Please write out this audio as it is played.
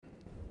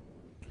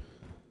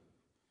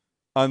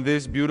On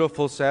this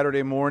beautiful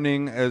Saturday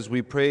morning, as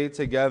we pray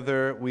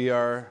together,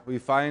 we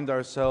find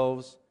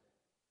ourselves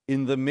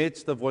in the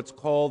midst of what's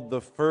called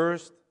the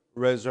first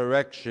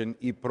resurrection,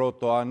 η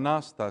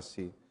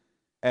πρωτοανάσταση.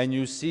 And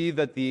you see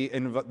that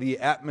the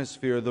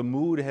atmosphere, the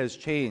mood has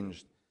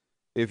changed.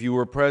 If you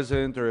were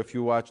present or if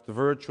you watched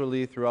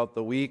virtually throughout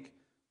the week,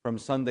 from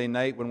Sunday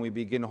night when we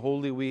begin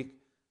Holy Week,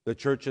 the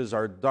churches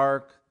are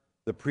dark,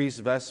 the priest's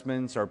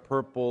vestments are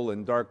purple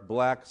and dark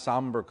black,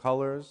 somber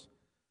colors.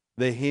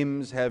 The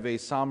hymns have a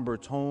somber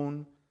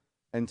tone,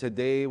 and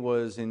today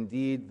was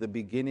indeed the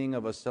beginning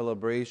of a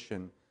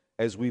celebration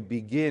as we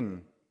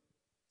begin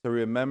to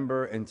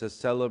remember and to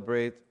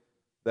celebrate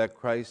that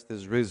Christ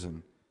is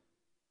risen.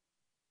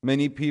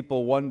 Many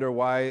people wonder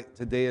why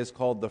today is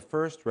called the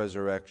first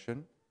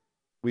resurrection.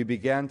 We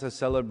began to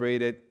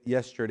celebrate it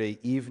yesterday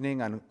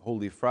evening on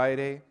Holy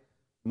Friday.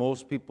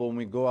 Most people, when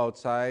we go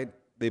outside,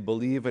 they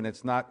believe, and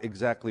it's not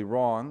exactly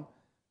wrong,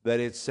 that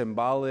it's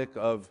symbolic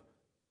of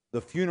the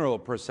funeral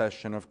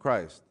procession of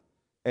Christ.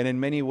 And in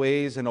many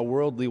ways, in a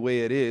worldly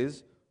way it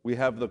is. We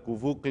have the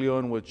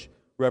Kuvuklion, which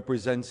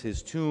represents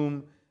his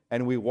tomb,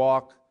 and we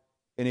walk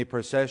in a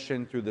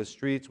procession through the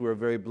streets. We're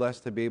very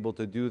blessed to be able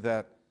to do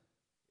that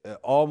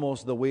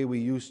almost the way we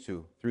used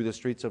to through the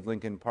streets of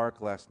Lincoln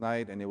Park last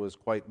night, and it was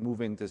quite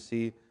moving to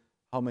see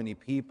how many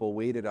people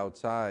waited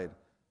outside.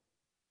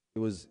 It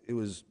was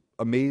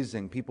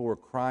amazing. People were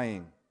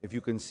crying, if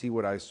you can see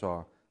what I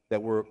saw,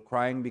 that were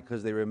crying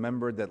because they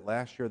remembered that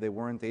last year they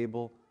weren't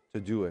able to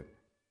do it.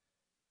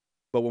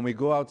 But when we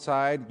go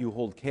outside, you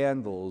hold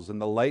candles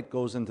and the light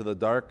goes into the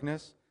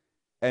darkness.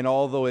 And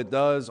although it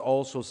does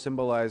also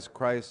symbolize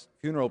Christ's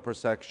funeral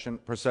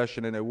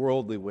procession in a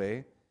worldly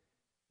way,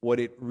 what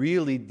it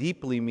really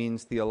deeply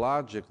means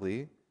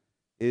theologically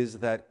is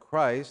that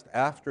Christ,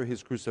 after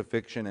his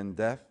crucifixion and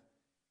death,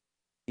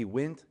 he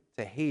went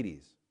to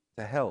Hades,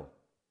 to hell.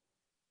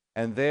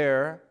 And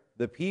there,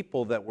 the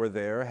people that were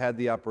there had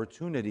the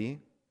opportunity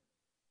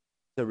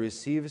to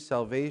receive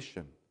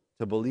salvation,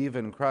 to believe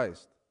in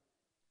Christ.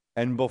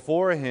 And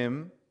before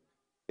him,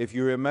 if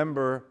you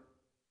remember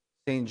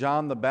St.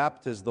 John the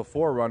Baptist, the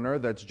forerunner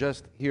that's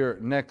just here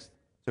next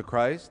to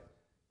Christ,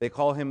 they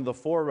call him the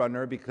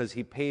forerunner because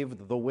he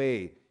paved the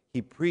way.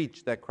 He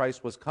preached that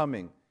Christ was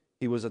coming.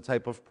 He was a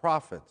type of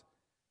prophet.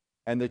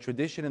 And the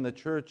tradition in the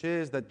church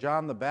is that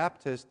John the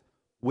Baptist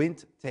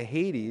went to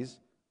Hades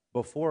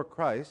before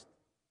Christ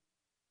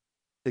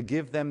to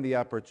give them the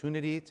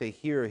opportunity to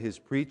hear his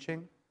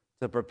preaching,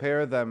 to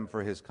prepare them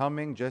for his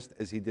coming, just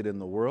as he did in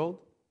the world.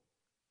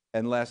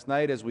 And last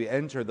night, as we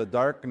enter the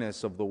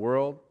darkness of the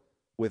world,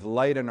 with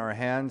light in our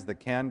hands, the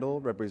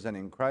candle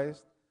representing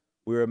Christ,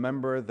 we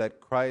remember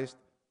that Christ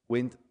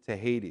went to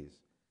Hades.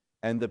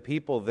 And the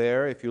people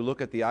there, if you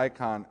look at the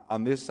icon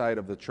on this side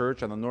of the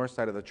church, on the north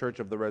side of the church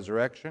of the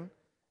resurrection,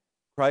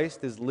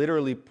 Christ is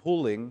literally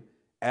pulling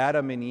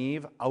Adam and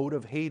Eve out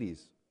of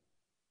Hades.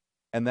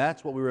 And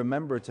that's what we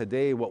remember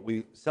today, what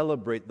we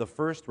celebrate, the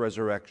first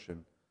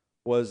resurrection,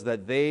 was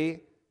that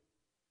they,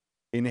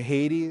 in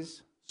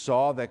Hades,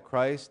 saw that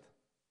Christ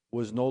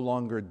was no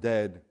longer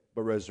dead,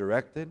 but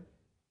resurrected.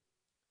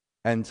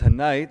 And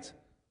tonight,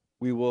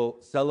 we will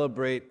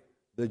celebrate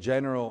the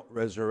general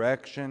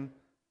resurrection,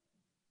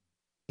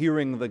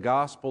 hearing the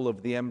gospel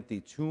of the empty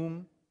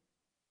tomb,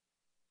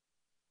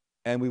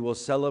 and we will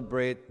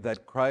celebrate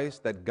that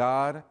Christ, that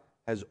God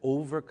has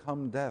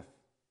overcome death.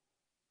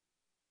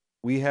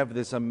 We have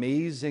this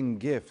amazing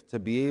gift to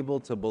be able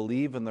to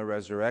believe in the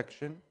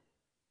resurrection,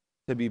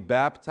 to be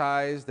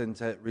baptized and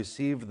to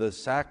receive the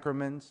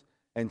sacraments,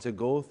 and to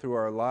go through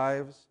our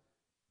lives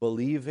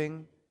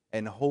believing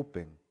and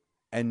hoping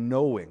and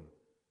knowing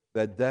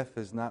that death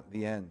is not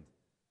the end.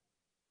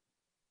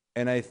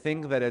 And I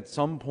think that at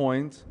some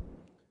point,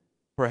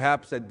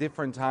 perhaps at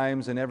different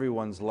times in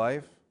everyone's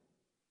life,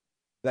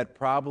 that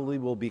probably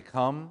will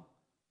become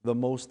the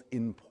most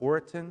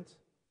important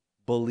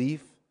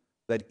belief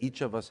that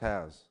each of us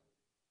has.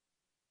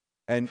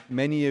 And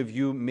many of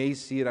you may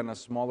see it on a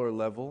smaller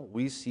level.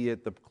 We see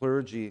it, the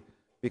clergy,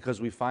 because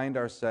we find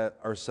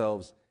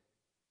ourselves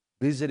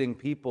visiting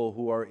people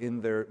who are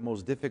in their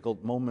most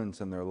difficult moments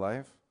in their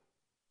life.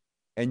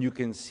 And you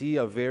can see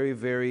a very,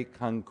 very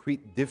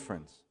concrete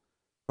difference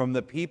from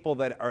the people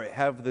that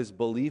have this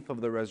belief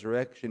of the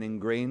resurrection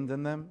ingrained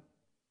in them.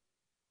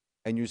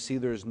 And you see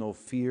there's no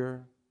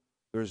fear,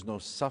 there's no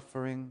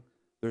suffering,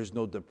 there's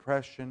no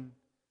depression,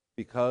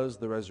 because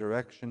the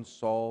resurrection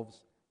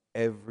solves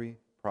every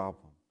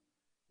problem.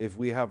 If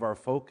we have our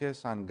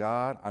focus on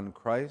God, on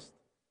Christ,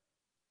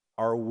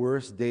 our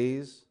worst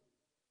days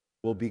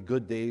will be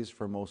good days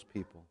for most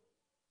people.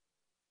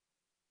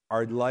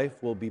 Our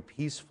life will be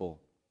peaceful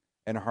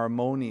and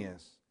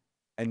harmonious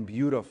and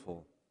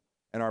beautiful,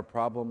 and our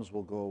problems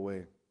will go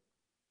away.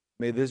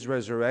 May this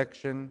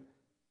resurrection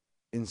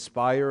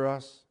inspire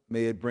us.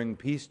 May it bring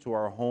peace to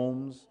our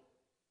homes.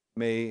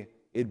 May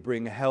it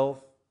bring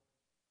health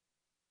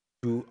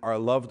to our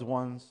loved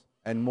ones.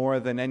 And more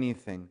than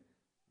anything,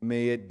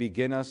 may it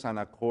begin us on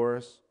a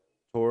course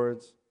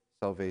towards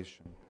salvation.